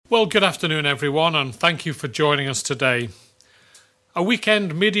Well, good afternoon, everyone, and thank you for joining us today. A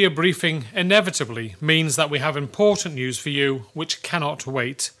weekend media briefing inevitably means that we have important news for you which cannot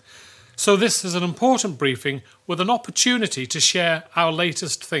wait. So this is an important briefing with an opportunity to share our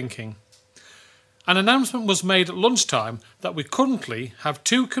latest thinking. An announcement was made at lunchtime that we currently have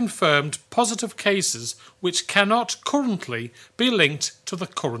 2 confirmed positive cases which cannot currently be linked to the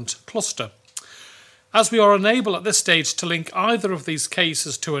current cluster. As we are unable at this stage to link either of these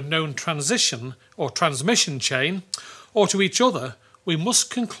cases to a known transition or transmission chain or to each other, we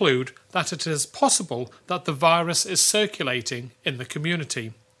must conclude that it is possible that the virus is circulating in the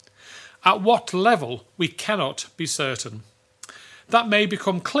community. At what level, we cannot be certain. That may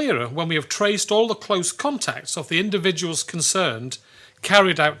become clearer when we have traced all the close contacts of the individuals concerned,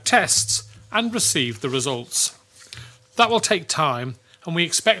 carried out tests and received the results. That will take time, and we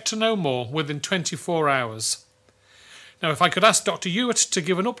expect to know more within 24 hours. Now, if I could ask Dr. Ewart to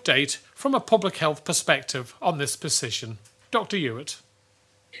give an update from a public health perspective on this position. Dr. Ewart.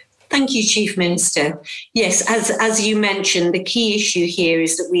 Thank you, Chief Minister. Yes, as you mentioned, the key issue here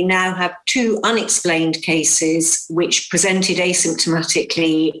is that we now have 2 unexplained cases which presented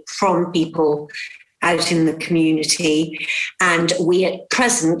asymptomatically from people out in the community, and we at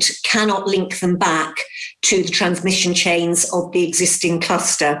present cannot link them back to the transmission chains of the existing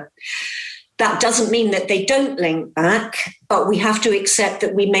cluster. That doesn't mean that they don't link back, but we have to accept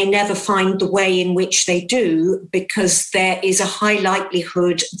that we may never find the way in which they do, because there is a high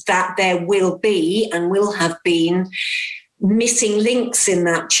likelihood that there will be and will have been missing links in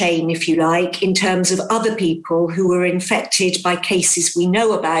that chain, if you like, in terms of other people who were infected by cases we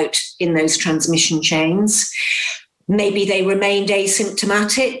know about in those transmission chains. Maybe they remained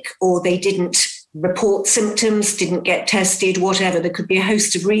asymptomatic, or they didn't report symptoms, didn't get tested, whatever. There could be a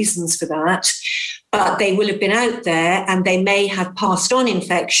host of reasons for that. But they will have been out there and they may have passed on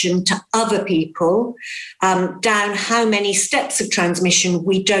infection to other people. Down how many steps of transmission,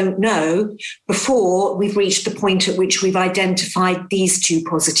 we don't know, before we've reached the point at which we've identified these 2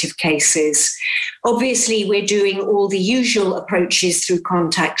 positive cases. Obviously, we're doing all the usual approaches through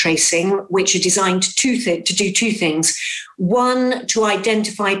contact tracing, which are designed to do 2 things. One, to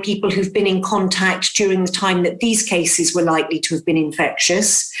identify people who've been in contact during the time that these cases were likely to have been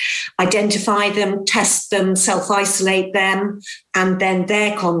infectious, identify them, test them, self-isolate them, and then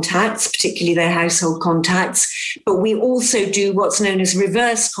their contacts, particularly their household contacts. But we also do what's known as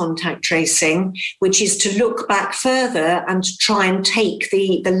reverse contact tracing, which is to look back further and to try and take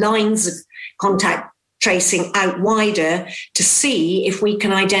the lines of contact tracing out wider to see if we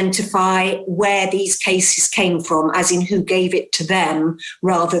can identify where these cases came from, as in who gave it to them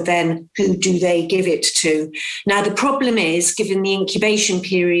rather than who do they give it to. Now, the problem is, given the incubation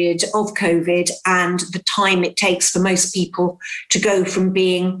period of COVID and the time it takes for most people to go from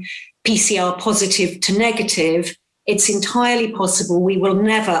being PCR positive to negative, it's entirely possible we will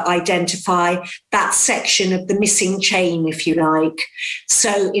never identify that section of the missing chain, if you like.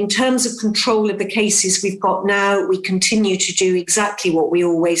 So in terms of control of the cases we've got now, we continue to do exactly what we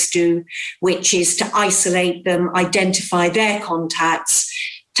always do, which is to isolate them, identify their contacts,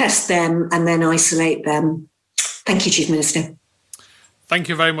 test them, and then isolate them. Thank you, Chief Minister. Thank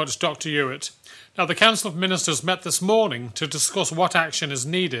you very much, Dr. Ewart. Now, the Council of Ministers met this morning to discuss what action is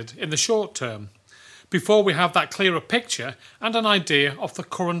needed in the short term, before we have that clearer picture and an idea of the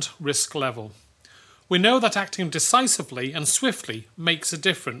current risk level. We know that acting decisively and swiftly makes a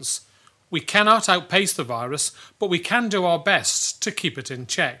difference. We cannot outpace the virus, but we can do our best to keep it in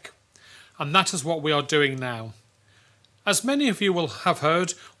check. And that is what we are doing now. As many of you will have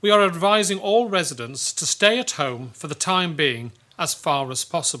heard, we are advising all residents to stay at home for the time being as far as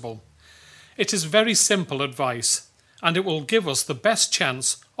possible. It is very simple advice, and it will give us the best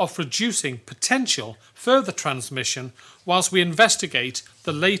chance of reducing potential further transmission whilst we investigate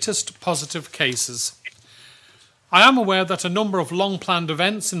the latest positive cases. I am aware that a number of long-planned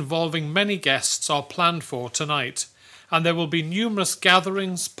events involving many guests are planned for tonight, and there will be numerous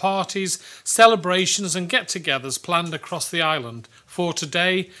gatherings, parties, celebrations and get-togethers planned across the island for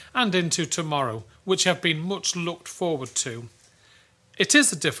today and into tomorrow, which have been much looked forward to. It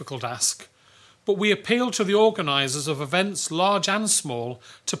is a difficult ask, but we appeal to the organisers of events large and small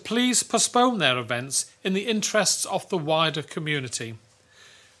to please postpone their events in the interests of the wider community.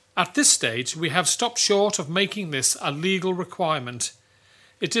 At this stage, we have stopped short of making this a legal requirement.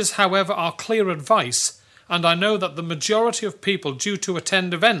 It is, however, our clear advice, and I know that the majority of people due to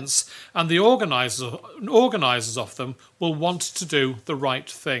attend events and the organisers of them will want to do the right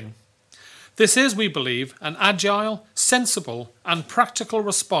thing. This is, we believe, an agile, sensible and practical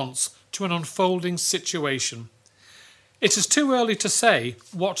response to an unfolding situation. It is too early to say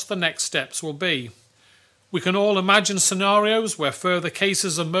what the next steps will be. We can all imagine scenarios where further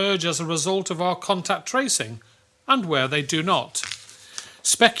cases emerge as a result of our contact tracing and where they do not.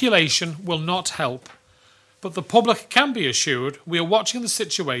 Speculation will not help, but the public can be assured we are watching the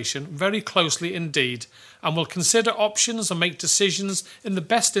situation very closely indeed and will consider options and make decisions in the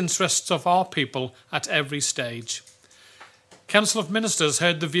best interests of our people at every stage. Council of Ministers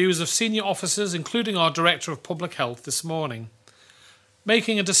heard the views of senior officers, including our Director of Public Health, this morning.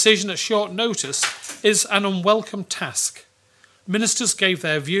 Making a decision at short notice is an unwelcome task. Ministers gave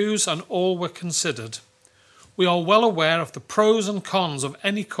their views and all were considered. We are well aware of the pros and cons of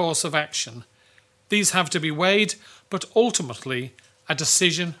any course of action. These have to be weighed, but ultimately a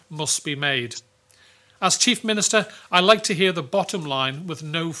decision must be made. As Chief Minister, I like to hear the bottom line with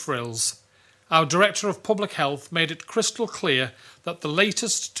no frills. Our Director of Public Health made it crystal clear that the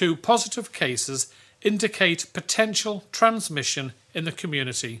latest 2 positive cases indicate potential transmission in the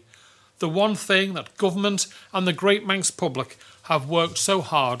community, the one thing that government and the Great Manx public have worked so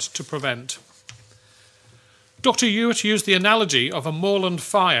hard to prevent. Dr. Ewart used the analogy of a moorland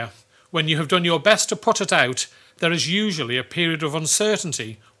fire. When you have done your best to put it out, there is usually a period of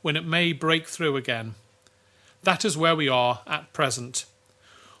uncertainty when it may break through again. That is where we are at present.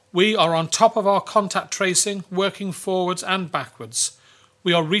 We are on top of our contact tracing, working forwards and backwards.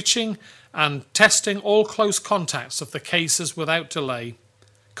 We are reaching and testing all close contacts of the cases without delay.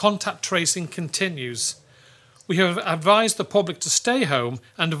 Contact tracing continues. We have advised the public to stay home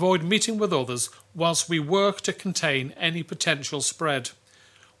and avoid meeting with others whilst we work to contain any potential spread.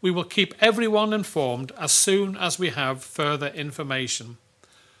 We will keep everyone informed as soon as we have further information.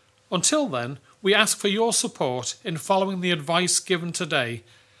 Until then, we ask for your support in following the advice given today,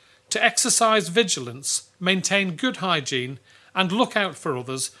 to exercise vigilance, maintain good hygiene, and look out for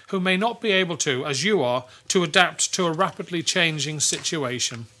others who may not be able to, as you are, to adapt to a rapidly changing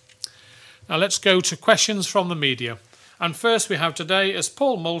situation. Now let's go to questions from the media. And first we have today is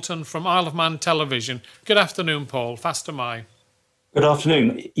Paul Moulton from Isle of Man Television. Good afternoon, Paul. Fastyr mie. Good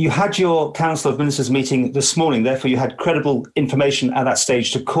afternoon. You had your Council of Ministers meeting this morning, therefore you had credible information at that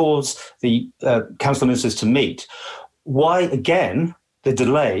stage to cause the Council of Ministers to meet. Why, again, the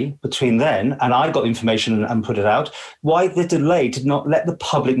delay between then, and I got information and put it out, why the delay did not let the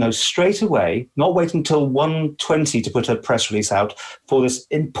public know straight away, not wait until 1:20 to put a press release out for this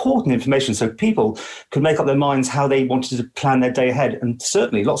important information so people could make up their minds how they wanted to plan their day ahead. And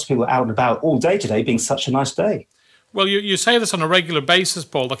certainly lots of people are out and about all day today, being such a nice day. Well, you say this on a regular basis,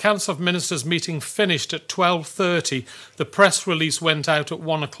 Paul. The Council of Ministers meeting finished at 12:30. The press release went out at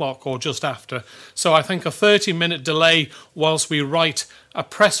 1 o'clock or just after. So I think a 30-minute delay whilst we write a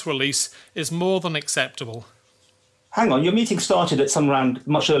press release is more than acceptable. Hang on, your meeting started at some around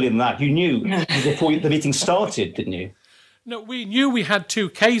much earlier than that. You knew before the meeting started, didn't you? No, we knew we had 2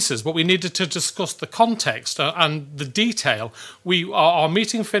 cases, but we needed to discuss the context and the detail. Our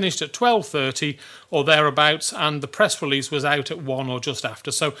meeting finished at 12:30 or thereabouts, and the press release was out at 1 or just after.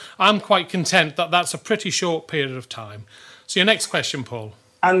 So I'm quite content that that's a pretty short period of time. So your next question, Paul.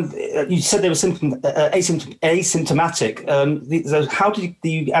 And you said they were asymptomatic. How did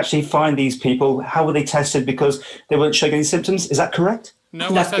you actually find these people? How were they tested? Because they weren't showing any symptoms. Is that correct?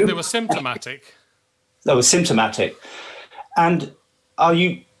 No, I said they were symptomatic. They were symptomatic. And are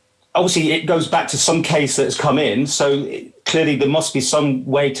you, obviously it goes back to some case that has come in, so clearly there must be some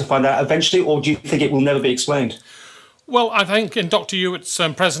way to find out eventually, or do you think it will never be explained? Well, I think in Dr. Ewart's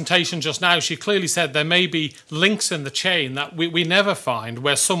presentation just now, she clearly said there may be links in the chain that we never find,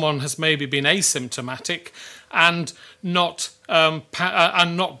 where someone has maybe been asymptomatic and not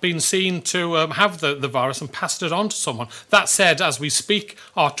been seen to have the virus and passed it on to someone. That said, as we speak,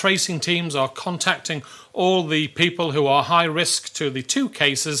 our tracing teams are contacting all the people who are high risk to the 2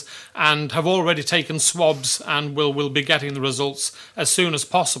 cases and have already taken swabs and will be getting the results as soon as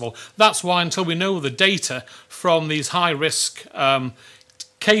possible. That's why until we know the data from these high risk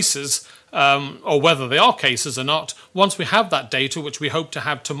cases, or whether they are cases or not, once we have that data, which we hope to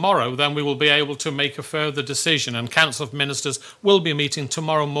have tomorrow, then we will be able to make a further decision. And Council of Ministers will be meeting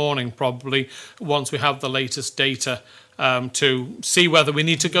tomorrow morning, probably, once we have the latest data, to see whether we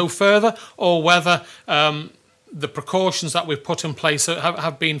need to go further or whether the precautions that we've put in place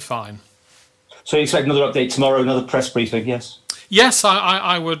have been fine. So you expect another update tomorrow, another press briefing, yes? Yes,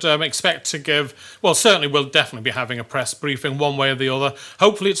 I would expect to give, well, certainly we'll definitely be having a press briefing one way or the other.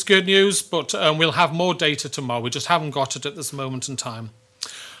 Hopefully it's good news, but we'll have more data tomorrow. We just haven't got it at this moment in time.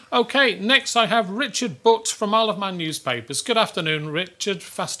 OK, next I have Richard Butt from Isle of Man Newspapers. Good afternoon, Richard.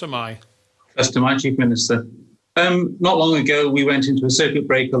 Fastyr mie. Fastyr mie, Chief Minister. Not long ago, we went into a circuit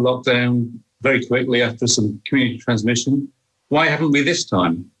breaker lockdown very quickly after some community transmission. Why haven't we this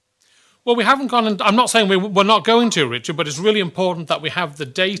time? Well, we haven't gone, and I'm not saying we're not going to, Richard, but it's really important that we have the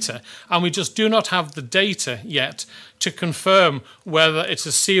data, and we just do not have the data yet to confirm whether it's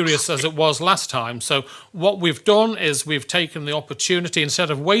as serious as it was last time. So what we've done is we've taken the opportunity, instead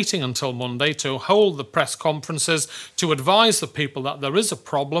of waiting until Monday, to hold the press conferences to advise the people that there is a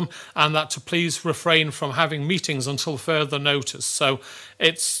problem and that to please refrain from having meetings until further notice. So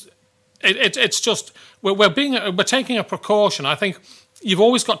it's just we're taking a precaution. I think you've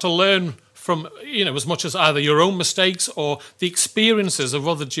always got to learn from, as much as either your own mistakes or the experiences of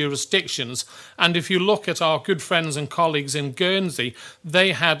other jurisdictions. And if you look at our good friends and colleagues in Guernsey,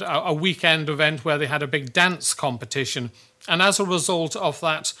 they had a weekend event where they had a big dance competition. And as a result of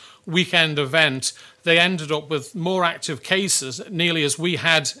that weekend event, they ended up with more active cases, nearly as we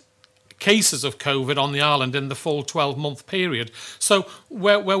had cases of COVID on the island in the full 12-month period. So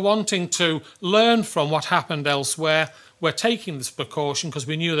we're wanting to learn from what happened elsewhere. We're taking this precaution because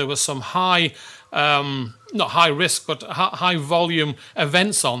we knew there was some high, not high risk, but high volume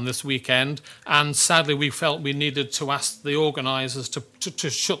events on this weekend. And sadly, we felt we needed to ask the organisers to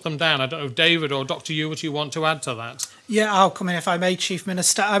shut them down. I don't know, David or Dr. Ewart, you want to add to that? Yeah, I'll come in if I may, Chief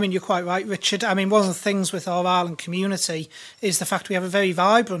Minister. I mean, you're quite right, Richard. I mean, one of the things with our island community is the fact we have a very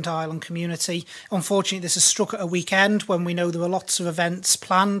vibrant island community. Unfortunately, this has struck at a weekend when we know there were lots of events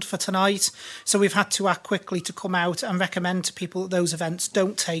planned for tonight. So we've had to act quickly to come out and recommend to people that those events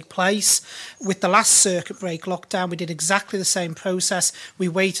don't take place. With the last circuit break lockdown, we did exactly the same process. We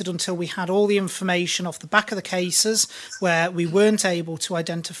waited until we had all the information off the back of the cases where we weren't able to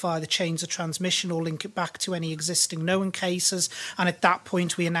identify the chains of transmission or link it back to any existing known cases, and at that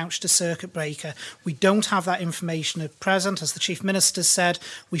point we announced a circuit breaker. We don't have that information at present. As the Chief Minister said,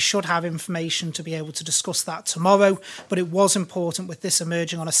 we should have information to be able to discuss that tomorrow, but it was important with this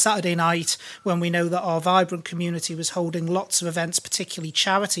emerging on a Saturday night when we know that our vibrant community was holding lots of events, particularly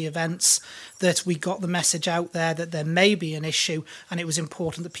charity events, that we got the message out there that there may be an issue, and it was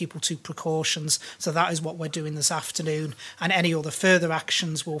important that people took precautions. So that is what we're doing this afternoon, and any other further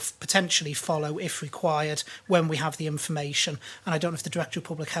actions will potentially follow if required when we have the information. And I don't know if the Director of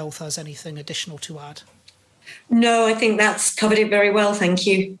Public Health has anything additional to add. No, I think that's covered it very well, thank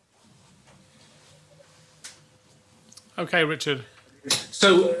you. Okay, Richard.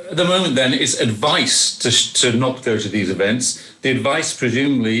 So at the moment then, it's advice to not go to these events. The advice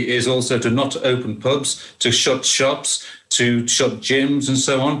presumably is also to not open pubs, to shut shops, to shut gyms and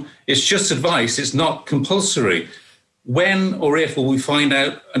so on. It's just advice, it's not compulsory. When or if will we find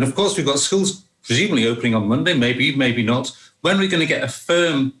out? And of course we've got schools presumably opening on Monday, maybe not. When are we going to get a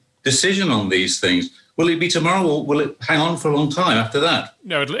firm decision on these things? Will it be tomorrow or will it hang on for a long time after that?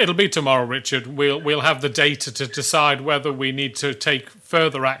 No, it'll be tomorrow, Richard. We'll have the data to decide whether we need to take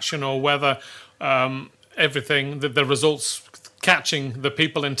further action or whether the results catching the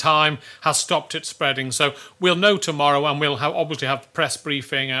people in time has stopped it spreading. So we'll know tomorrow, and we'll obviously have press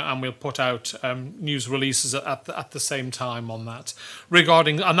briefing, and we'll put out news releases at the same time on that.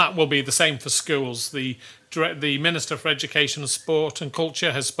 And that will be the same for schools. The Minister for Education, Sport and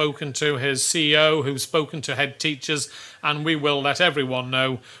Culture has spoken to his CEO, who's spoken to head teachers, and we will let everyone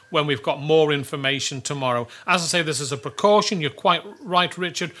know when we've got more information tomorrow. As I say, this is a precaution. You're quite right,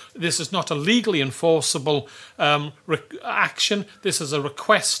 Richard. This is not a legally enforceable action. This is a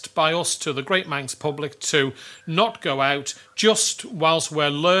request by us to the Great Manx public to not go out just whilst we're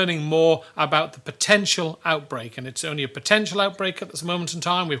learning more about the potential outbreak. And it's only a potential outbreak at this moment in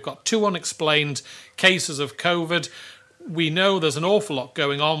time. We've got 2 unexplained cases of COVID. We know there's an awful lot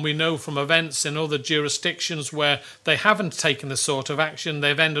going on. We know from events in other jurisdictions where they haven't taken this sort of action,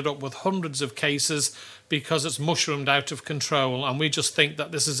 they've ended up with hundreds of cases because it's mushroomed out of control. And we just think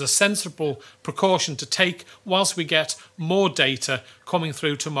that this is a sensible precaution to take whilst we get more data coming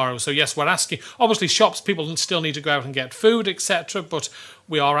through tomorrow. So yes, we're asking, obviously shops, people still need to go out and get food, etc. But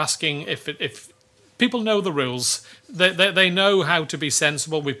we are asking if people know the rules. They know how to be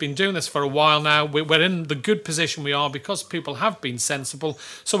sensible. We've been doing this for a while now. We're in the good position we are because people have been sensible.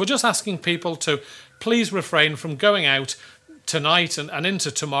 So we're just asking people to please refrain from going out tonight and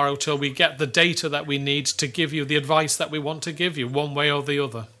into tomorrow till we get the data that we need to give you the advice that we want to give you, one way or the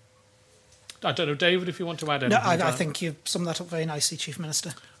other. I don't know, David, if you want to add anything. No, I think you've summed that up very nicely, Chief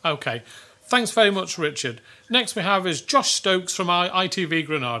Minister. Okay. Thanks very much, Richard. Next we have is Josh Stokes from ITV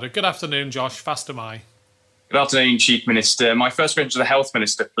Granada. Good afternoon, Josh. Fast am I. Good afternoon, Chief Minister. My first question to the Health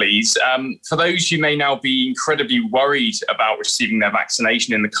Minister, please. For those who may now be incredibly worried about receiving their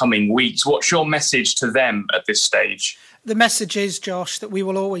vaccination in the coming weeks, what's your message to them at this stage? The message is, Josh, that we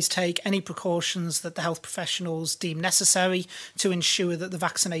will always take any precautions that the health professionals deem necessary to ensure that the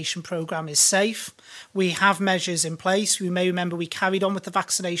vaccination programme is safe. We have measures in place. You may remember we carried on with the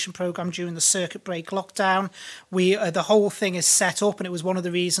vaccination programme during the circuit break lockdown. The whole thing is set up, and it was one of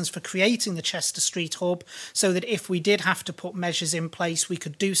the reasons for creating the Chester Street Hub, so that if we did have to put measures in place, we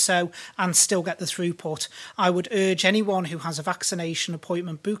could do so and still get the throughput. I would urge anyone who has a vaccination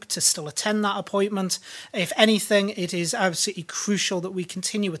appointment booked to still attend that appointment. If anything, it is absolutely crucial that we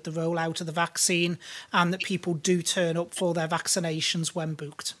continue with the rollout of the vaccine and that people do turn up for their vaccinations when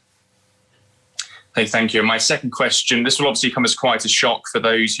booked. Hey, thank you. My second question, this will obviously come as quite a shock for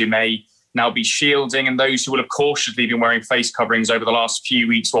those who may now be shielding and those who will have cautiously been wearing face coverings over the last few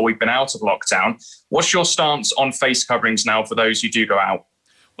weeks while we've been out of lockdown. What's your stance on face coverings now for those who do go out?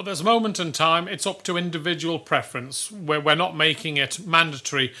 Well, there's a moment in time. It's up to individual preference. We're not making it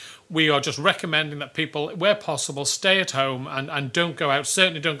mandatory. We are just recommending that people, where possible, stay at home and don't go out.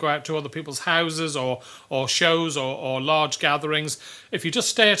 Certainly don't go out to other people's houses or shows or large gatherings. If you just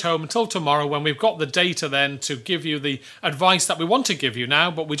stay at home until tomorrow, when we've got the data then to give you the advice that we want to give you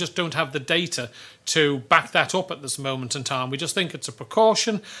now, but we just don't have the data to back that up at this moment in time. We just think it's a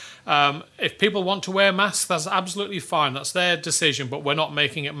precaution. If people want to wear masks, that's absolutely fine. That's their decision, but we're not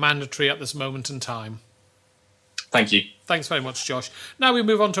making it mandatory at this moment in time. Thank you. Thanks very much, Josh. Now we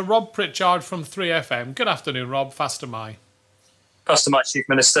move on to Rob Pritchard from 3FM. Good afternoon, Rob. Faster my. Pastor Mike, Chief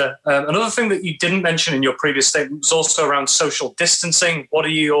Minister. Another thing that you didn't mention in your previous statement was also around social distancing. What are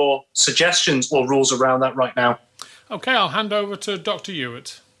your suggestions or rules around that right now? OK, I'll hand over to Dr.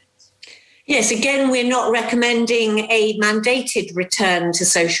 Hewitt. Yes, again, we're not recommending a mandated return to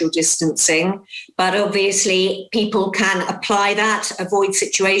social distancing, but obviously people can apply that, avoid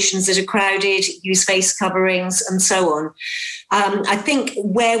situations that are crowded, use face coverings and so on. I think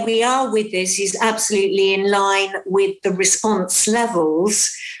where we are with this is absolutely in line with the response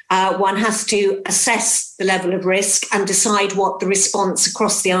levels. One has to assess the level of risk and decide what the response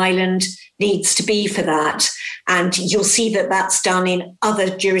across the island needs to be for that. And you'll see that that's done in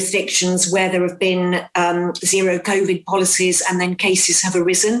other jurisdictions where there have been zero COVID policies and then cases have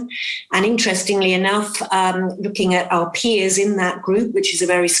arisen. And interestingly enough, looking at our peers in that group, which is a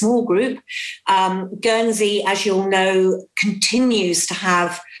very small group, Guernsey, as you'll know, continues to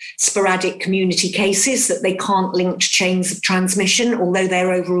have sporadic community cases that they can't link to chains of transmission, although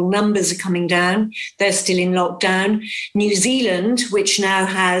their overall numbers are coming down. They're still in lockdown. New Zealand, which now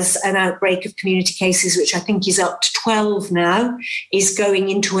has an outbreak of community cases, which I think is up to 12 now, is going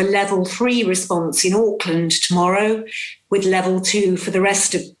into a level 3 response in Auckland tomorrow, with level 2 for the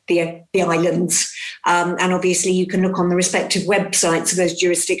rest of the islands. And obviously you can look on the respective websites of those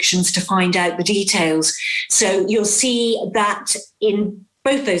jurisdictions to find out the details. So you'll see that in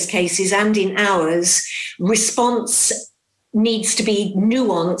both those cases and in ours, response needs to be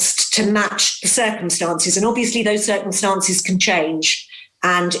nuanced to match the circumstances. And obviously those circumstances can change.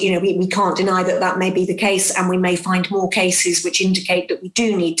 And, you know, we can't deny that that may be the case, and we may find more cases which indicate that we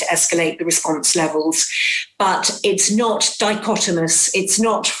do need to escalate the response levels. But it's not dichotomous. It's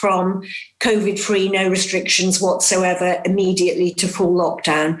not from COVID-free, no restrictions whatsoever, immediately to full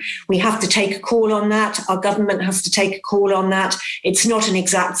lockdown. We have to take a call on that. Our government has to take a call on that. It's not an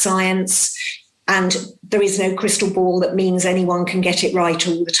exact science. And there is no crystal ball that means anyone can get it right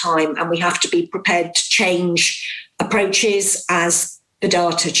all the time. And we have to be prepared to change approaches as the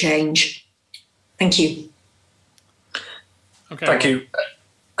data change. Thank you. Okay. Thank you.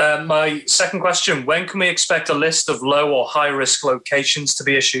 My second question, when can we expect a list of low or high risk locations to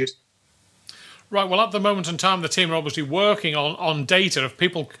be issued? Right, well, at the moment in time, the team are obviously working on data. If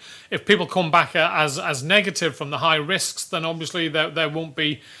people come back as negative from the high risks, then obviously there won't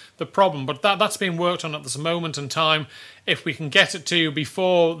be the problem. But that's being worked on at this moment in time. If we can get it to you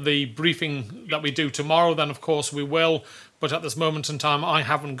before the briefing that we do tomorrow, then of course we will. But at this moment in time, I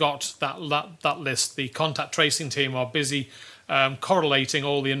haven't got that list. The contact tracing team are busy correlating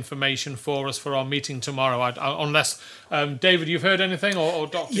all the information for us for our meeting tomorrow. Unless, David, you've heard anything, or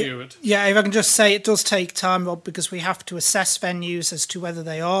Dr. Hewitt? Yeah, if I can just say, it does take time, Rob, because we have to assess venues as to whether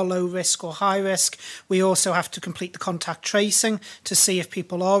they are low risk or high risk. We also have to complete the contact tracing to see if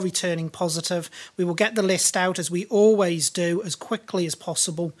people are returning positive. We will get the list out, as we always do, as quickly as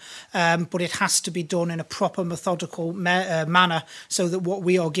possible, but it has to be done in a proper methodical manner so that what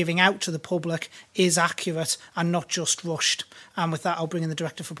we are giving out to the public is accurate and not just rushed. And with that, I'll bring in the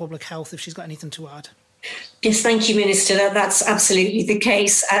Director for Public Health if she's got anything to add. Yes, thank you, Minister. That's absolutely the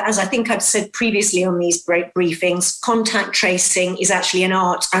case. As I think I've said previously on these briefings, contact tracing is actually an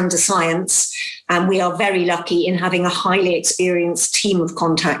art and a science. And we are very lucky in having a highly experienced team of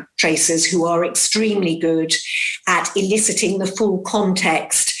contact tracers who are extremely good at eliciting the full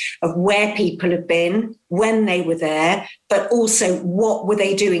context of where people have been, when they were there, but also what were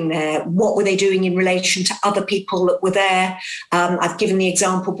they doing there? What were they doing in relation to other people that were there? I've given the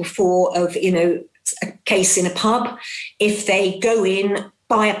example before of, a case in a pub. If they go in,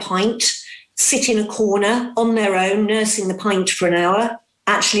 buy a pint, sit in a corner on their own, nursing the pint for an hour,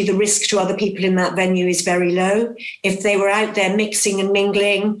 actually the risk to other people in that venue is very low. If they were out there mixing and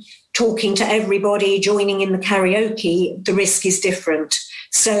mingling, talking to everybody, joining in the karaoke, the risk is different.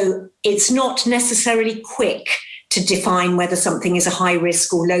 So it's not necessarily quick to define whether something is a high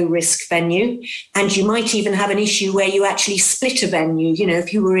risk or low risk venue. And you might even have an issue where you actually split a venue.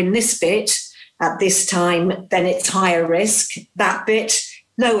 If you were in this bit at this time, then it's higher risk, that bit,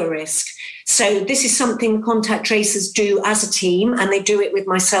 lower risk. So this is something contact tracers do as a team, and they do it with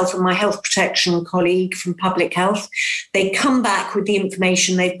myself and my health protection colleague from public health. They come back with the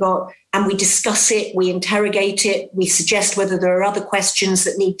information they've got and we discuss it, we interrogate it, we suggest whether there are other questions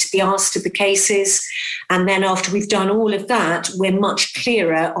that need to be asked of the cases. And then after we've done all of that, we're much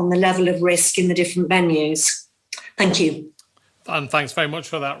clearer on the level of risk in the different venues. Thank you. And thanks very much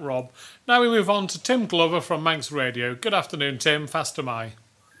for that, Rob. Now we move on to Tim Glover from Manx Radio. Good afternoon, Tim. Fastyr mie.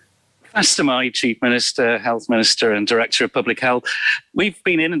 Fastyr mie, Chief Minister, Health Minister and Director of Public Health. We've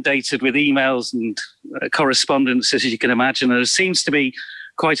been inundated with emails and correspondence, as you can imagine. There seems to be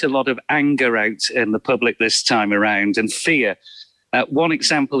quite a lot of anger out in the public this time around and fear. One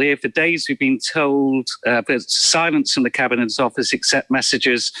example here, for days we've been told there's silence from the Cabinet's office, accept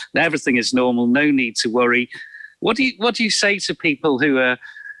messages, everything is normal, no need to worry. What do you say to people who are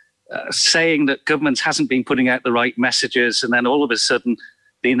saying that government hasn't been putting out the right messages, and then all of a sudden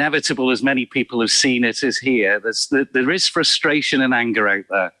the inevitable, as many people have seen it, is here? There is frustration and anger out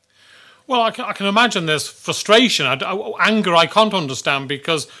there. Well, I can imagine there's frustration. Anger I can't understand,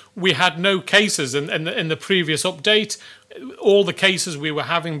 because we had no cases in the previous update. All the cases we were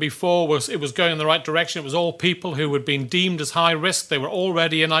having before was going in the right direction. It was all people who had been deemed as high risk. They were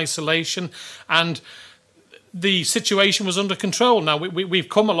already in isolation, and the situation was under control. Now, we've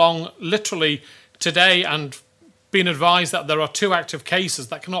come along literally today and been advised that there are 2 active cases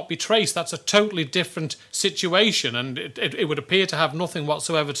that cannot be traced. That's a totally different situation, and it would appear to have nothing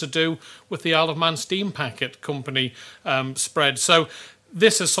whatsoever to do with the Isle of Man steam packet company spread. So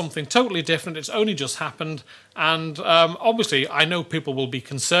this is something totally different. It's only just happened, and obviously I know people will be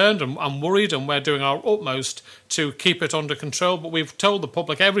concerned and worried, and we're doing our utmost to keep it under control, but we've told the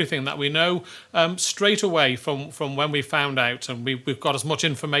public everything that we know straight away from when we found out, and we've got as much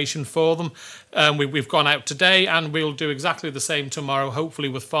information for them. We've gone out today, and we'll do exactly the same tomorrow, hopefully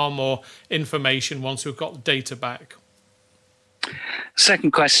with far more information once we've got the data back.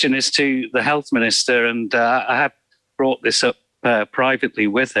 Second question is to the Health Minister, and I have brought this up privately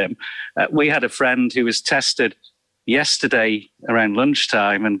with him. We had a friend who was tested yesterday around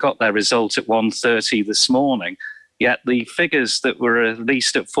lunchtime and got their result at 1:30 this morning. Yet the figures that were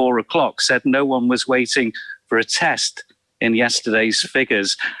released at 4 o'clock said no one was waiting for a test in yesterday's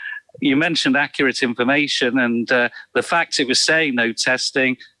figures. You mentioned accurate information, and the fact it was saying no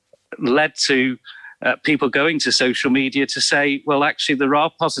testing led to people going to social media to say, well, actually, there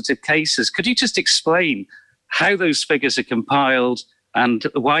are positive cases. Could you just explain how those figures are compiled and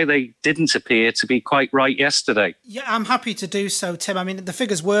why they didn't appear to be quite right yesterday? Yeah, I'm happy to do so, Tim. I mean, the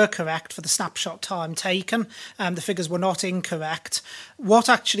figures were correct for the snapshot time taken. The figures were not incorrect. What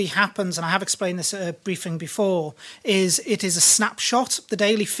actually happens, and I have explained this at a briefing before, is it is a snapshot. The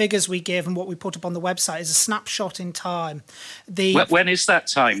daily figures we give and what we put up on the website is a snapshot in time. When is that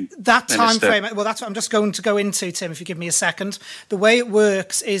time? That time frame, well, that's what I'm just going to go into, Tim, if you give me a second. The way it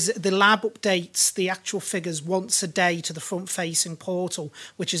works is the lab updates the actual figures once a day to the front-facing portal,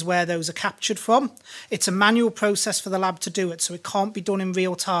 which is where those are captured from. It's a manual process for the lab to do it, so it can't be done in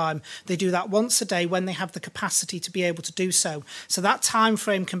real time. They do that once a day when they have the capacity to be able to do so. So that time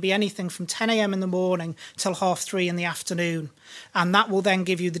frame can be anything from 10 a.m. in the morning till 3:30 in the afternoon. And that will then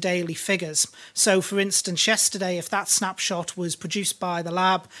give you the daily figures. So, for instance, yesterday, if that snapshot was produced by the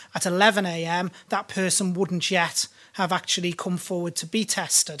lab at 11 a.m., that person wouldn't yet have actually come forward to be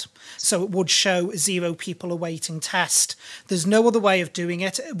tested. So it would show 0 people awaiting test. There's no other way of doing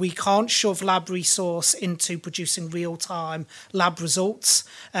it. We can't shove lab resource into producing real-time lab results.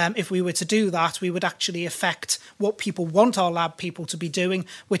 If we were to do that, we would actually affect what people want our lab people to be doing,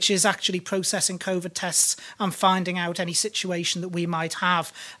 which is actually processing COVID tests and finding out any situation that we might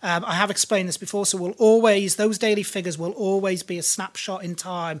have. I have explained this before, so those daily figures will always be a snapshot in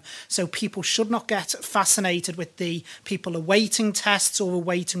time. So people should not get fascinated with the people awaiting tests or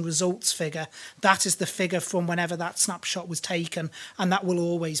awaiting results figure. That is the figure from whenever that snapshot was taken, and that will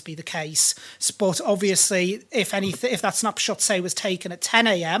always be the case. But obviously, if that snapshot, say, was taken at 10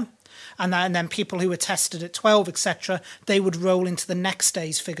 a.m., and then people who were tested at 12, etc., they would roll into the next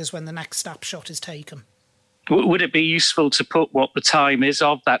day's figures when the next snapshot is taken. Would it be useful to put what the time is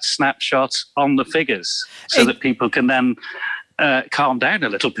of that snapshot on the figures so that people can then calm down a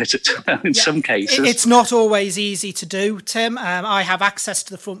little bit in some cases? It's not always easy to do, Tim. I have access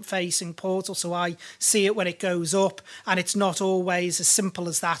to the front-facing portal, so I see it when it goes up, and it's not always as simple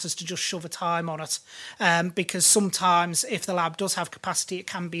as that, as to just shove a time on it, because sometimes if the lab does have capacity, it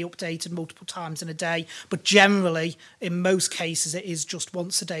can be updated multiple times in a day, but generally, in most cases, it is just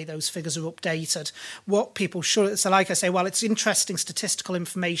once a day those figures are updated. What people should, so like I say, while it's interesting statistical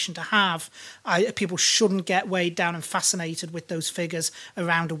information to have, people shouldn't get weighed down and fascinated with those figures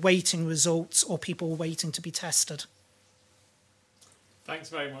around awaiting results or people waiting to be tested. Thanks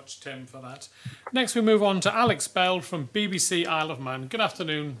very much, Tim, for that. Next, we move on to Alex Bell from BBC Isle of Man. Good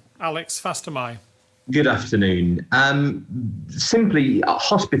afternoon, Alex. Fast am I. Good afternoon. Simply,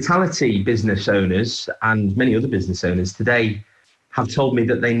 hospitality business owners and many other business owners today have told me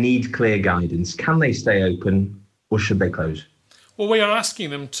that they need clear guidance. Can they stay open or should they close? Well, we are asking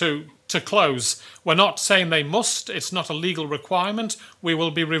them to close. We're not saying they must. It's not a legal requirement. We will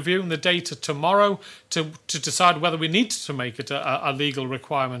be reviewing the data tomorrow to decide whether we need to make it a legal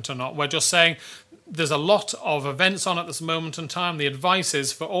requirement or not. We're just saying there's a lot of events on at this moment in time. The advice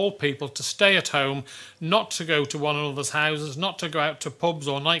is for all people to stay at home, not to go to one another's houses, not to go out to pubs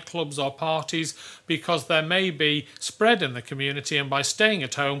or nightclubs or parties, because there may be spread in the community, and by staying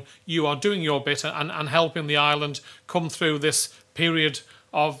at home, you are doing your bit and helping the island come through this period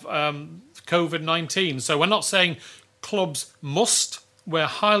of COVID-19. So we're not saying clubs must, we're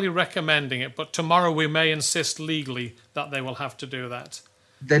highly recommending it, but tomorrow we may insist legally that they will have to do that.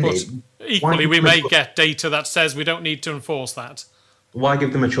 Then but equally, we may get data that says we don't need to enforce that. Why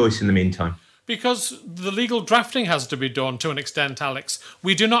give them a choice in the meantime? Because the legal drafting has to be done to an extent, Alex.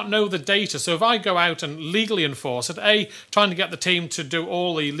 We do not know the data. So if I go out and legally enforce it, A, trying to get the team to do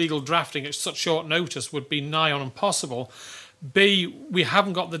all the legal drafting at such short notice would be nigh on impossible. B, we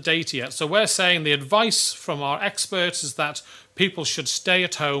haven't got the data yet. So we're saying the advice from our experts is that people should stay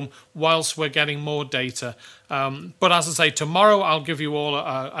at home whilst we're getting more data. But as I say, tomorrow I'll give you all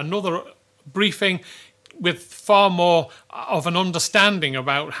another briefing with far more of an understanding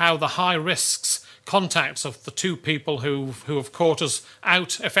about how the high risks contacts of the 2 people who have caught us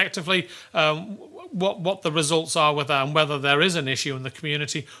out effectively, what the results are with that, and whether there is an issue in the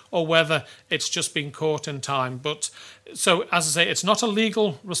community or whether it's just been caught in time. But so, as I say, it's not a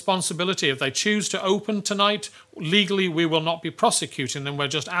legal responsibility. If they choose to open tonight, legally we will not be prosecuting them. We're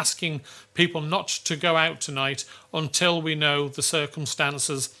just asking people not to go out tonight until we know the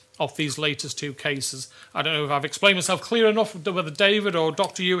circumstances of these latest 2 cases. I don't know if I've explained myself clear enough, whether David or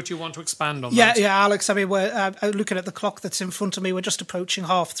Dr. Hewitt, you want to expand on that? Yeah, Alex, I mean, we're looking at the clock that's in front of me. We're just approaching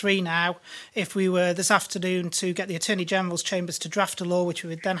 3:30 now. If we were this afternoon to get the Attorney General's chambers to draft a law, which we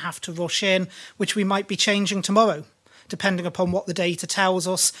would then have to rush in, which we might be changing tomorrow, depending upon what the data tells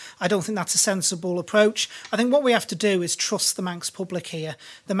us. I don't think that's a sensible approach. I think what we have to do is trust the Manx public here.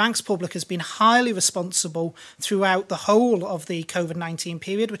 The Manx public has been highly responsible throughout the whole of the COVID-19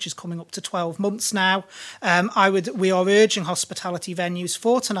 period, which is coming up to 12 months now. We are urging hospitality venues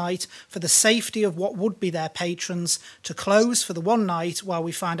for tonight, for the safety of what would be their patrons, to close for the one night while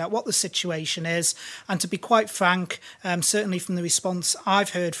we find out what the situation is. And to be quite frank, certainly from the response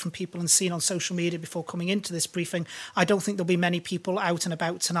I've heard from people and seen on social media before coming into this briefing, I don't think there'll be many people out and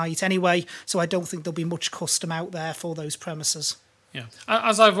about tonight anyway, so I don't think there'll be much custom out there for those premises. Yeah.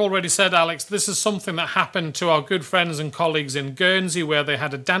 As I've already said, Alex, this is something that happened to our good friends and colleagues in Guernsey, where they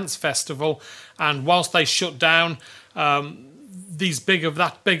had a dance festival, and whilst they shut down,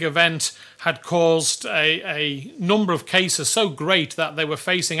 that big event had caused a number of cases so great that they were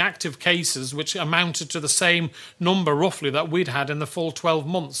facing active cases which amounted to the same number roughly that we'd had in the full 12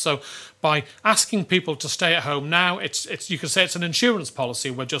 months. So by asking people to stay at home now, it's you could say it's an insurance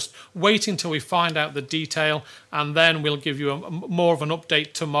policy. We're just waiting till we find out the detail, and then we'll give you more of an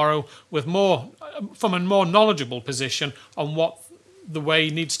update tomorrow with from a more knowledgeable position on what the way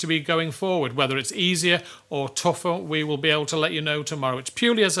needs to be going forward. Whether it's easier or tougher, we will be able to let you know tomorrow. It's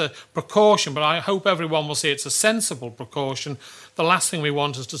purely as a precaution, but I hope everyone will see it's a sensible precaution. The last thing we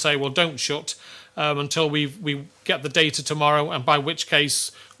want is to say, well, don't shut until we get the data tomorrow, and by which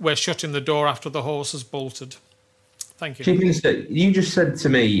case we're shutting the door after the horse has bolted. Thank you. Chief Minister, you just said to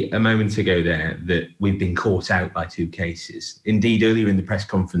me a moment ago there that we've been caught out by 2 cases. Indeed, earlier in the press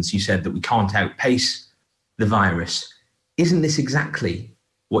conference, you said that we can't outpace the virus. Isn't this exactly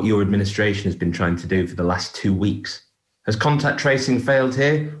what your administration has been trying to do for the last 2 weeks? Has contact tracing failed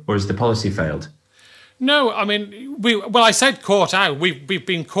here, or has the policy failed? No, I mean, I said caught out. We've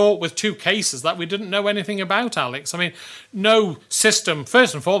been caught with 2 cases that we didn't know anything about, Alex. I mean, no system,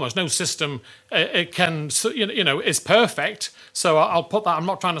 first and foremost, no system is perfect. So I'll put that. I'm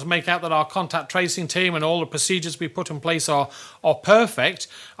not trying to make out that our contact tracing team and all the procedures we put in place are perfect.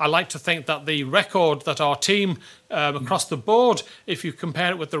 I like to think that the record that our team across the board, if you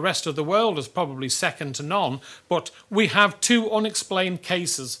compare it with the rest of the world, is probably second to none. But we have 2 unexplained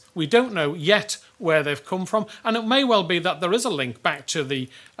cases. We don't know yet where they've come from, and it may well be that there is a link back to the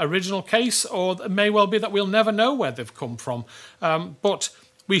original case, or it may well be that we'll never know where they've come from. But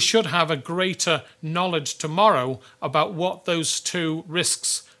we should have a greater knowledge tomorrow about what those 2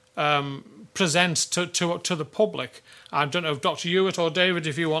 risks present to the public. I don't know if Dr. Hewitt or David,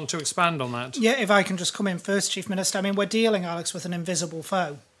 if you want to expand on that. Yeah, if I can just come in first, Chief Minister. I mean, we're dealing, Alex, with an invisible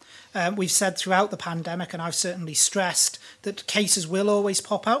foe. We've said throughout the pandemic, and I've certainly stressed, that cases will always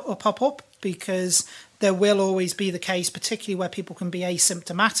pop up, because there will always be the case, particularly where people can be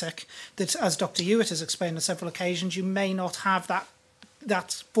asymptomatic, that, as Dr. Hewitt has explained on several occasions, you may not have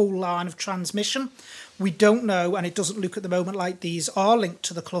that full line of transmission. We don't know, and it doesn't look at the moment like these are linked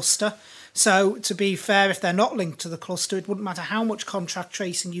to the cluster. So to be fair, if they're not linked to the cluster, it wouldn't matter how much contact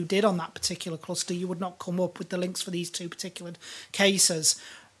tracing you did on that particular cluster, you would not come up with the links for these 2 particular cases.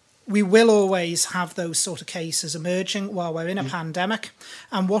 We will always have those sort of cases emerging while we're in a pandemic.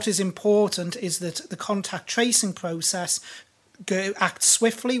 And what is important is that the contact tracing process act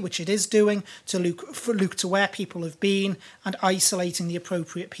swiftly, which it is doing, to look to where people have been and isolating the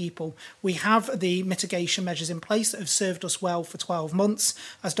appropriate people. We have the mitigation measures in place that have served us well for 12 months.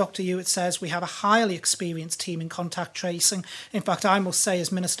 As Dr. Hewitt says, we have a highly experienced team in contact tracing. In fact, I must say,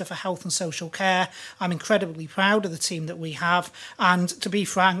 as Minister for Health and Social Care, I'm incredibly proud of the team that we have. And to be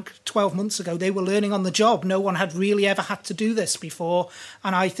frank, 12 months ago, they were learning on the job. No one had really ever had to do this before.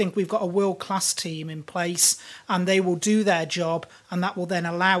 And I think we've got a world-class team in place, and they will do their job, and that will then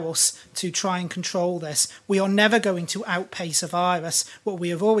allow us to try and control this. We are never going to outpace a virus. What we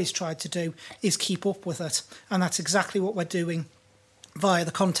have always tried to do is keep up with it, and that's exactly what we're doing via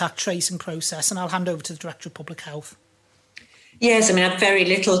the contact tracing process. And I'll hand over to the Director of Public Health. Yes, I mean, I have very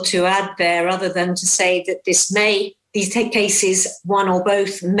little to add there other than to say that these cases, one or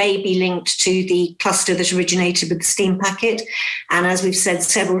both, may be linked to the cluster that originated with the steam packet. And as we've said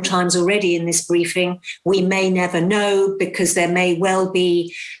several times already in this briefing, we may never know, because there may well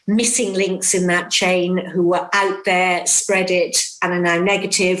be missing links in that chain who were out there, spread it, and are now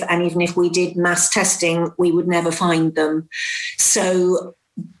negative. And even if we did mass testing, we would never find them. So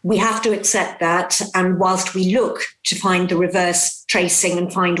we have to accept that. And whilst we look to find the reverse tracing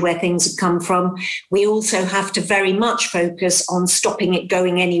and find where things have come from, we also have to very much focus on stopping it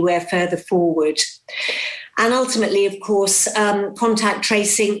going anywhere further forward. And ultimately, of course, contact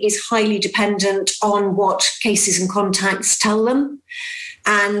tracing is highly dependent on what cases and contacts tell them.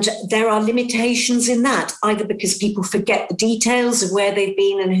 And there are limitations in that, either because people forget the details of where they've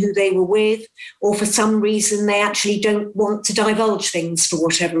been and who they were with, or for some reason they actually don't want to divulge things for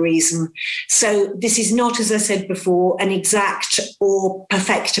whatever reason. So this is not, as I said before, an exact or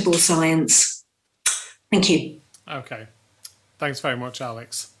perfectible science. Thank you. Okay. Thanks very much,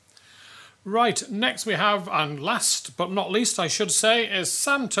 Alex. Right, next we have, and last but not least, I should say, is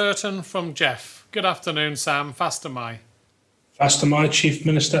Sam Turton from Jeff. Good afternoon, Sam. Fast am I. Fast am I, Chief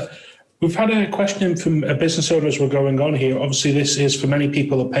Minister. We've had a question from a business owner as we're going on here. Obviously, this is for many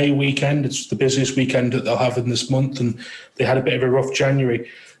people a pay weekend. It's the busiest weekend that they'll have in this month, and they had a bit of a rough January.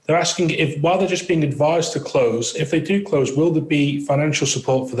 They're asking if, while they're just being advised to close, if they do close, will there be financial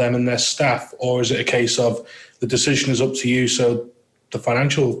support for them and their staff, or is it a case of the decision is up to you, so the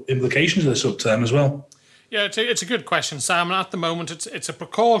financial implications of this up to them as well? Yeah, it's a good question, Sam. And at the moment, it's a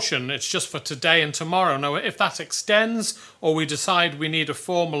precaution. It's just for today and tomorrow. Now, if that extends or we decide we need a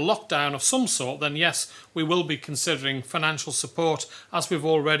formal lockdown of some sort, then yes, we will be considering financial support, as we've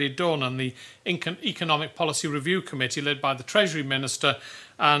already done. And the Economic Policy Review Committee, led by the Treasury Minister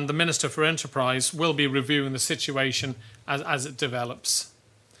and the Minister for Enterprise, will be reviewing the situation as it develops.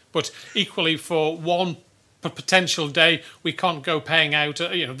 But equally, for one potential day, we can't go paying out,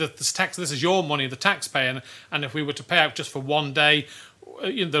 this tax. This is your money, the taxpayer, and if we were to pay out just for one day,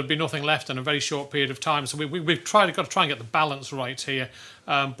 there'd be nothing left in a very short period of time. So we've got to try and get the balance right here.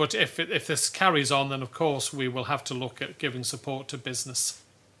 But if this carries on, then of course we will have to look at giving support to business.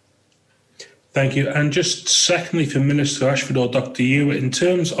 Thank you. And just secondly, for Minister Ashford or Dr. Ewart, in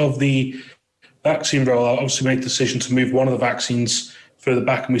terms of the vaccine rollout, obviously made the decision to move one of the vaccines further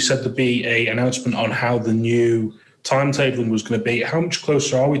back, and we said there'd be an announcement on how the new timetabling was going to be. How much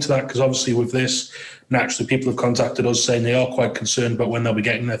closer are we to that? Because obviously with this, naturally people have contacted us saying they are quite concerned about when they'll be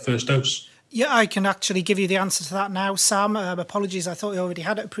getting their first dose. Yeah, I can actually give you the answer to that now, Sam. Apologies, I thought we already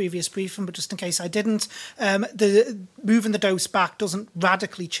had it at a previous briefing, but just in case I didn't. Moving the dose back doesn't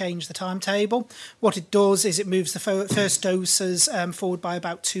radically change the timetable. What it does is it moves the first doses forward by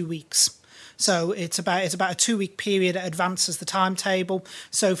about 2 weeks. So it's about a 2-week period that advances the timetable.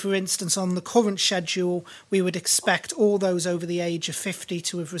 So, for instance, on the current schedule, we would expect all those over the age of 50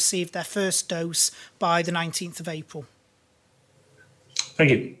 to have received their first dose by the 19th of April. Thank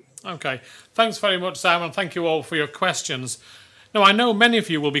you. Okay. Thanks very much, Sam, and thank you all for your questions. Now, I know many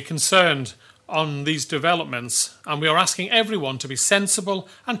of you will be concerned on these developments, and we are asking everyone to be sensible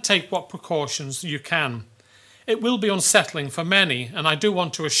and take what precautions you can. It will be unsettling for many, and I do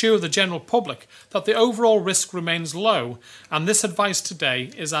want to assure the general public that the overall risk remains low, and this advice today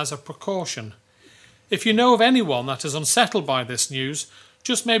is as a precaution. If you know of anyone that is unsettled by this news,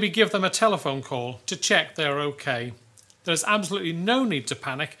 just maybe give them a telephone call to check they're okay. There is absolutely no need to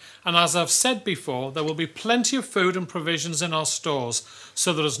panic, and as I've said before, there will be plenty of food and provisions in our stores,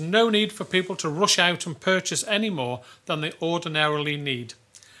 so there is no need for people to rush out and purchase any more than they ordinarily need.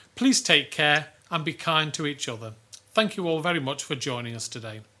 Please take care and be kind to each other. Thank you all very much for joining us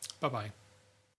today. Bye-bye.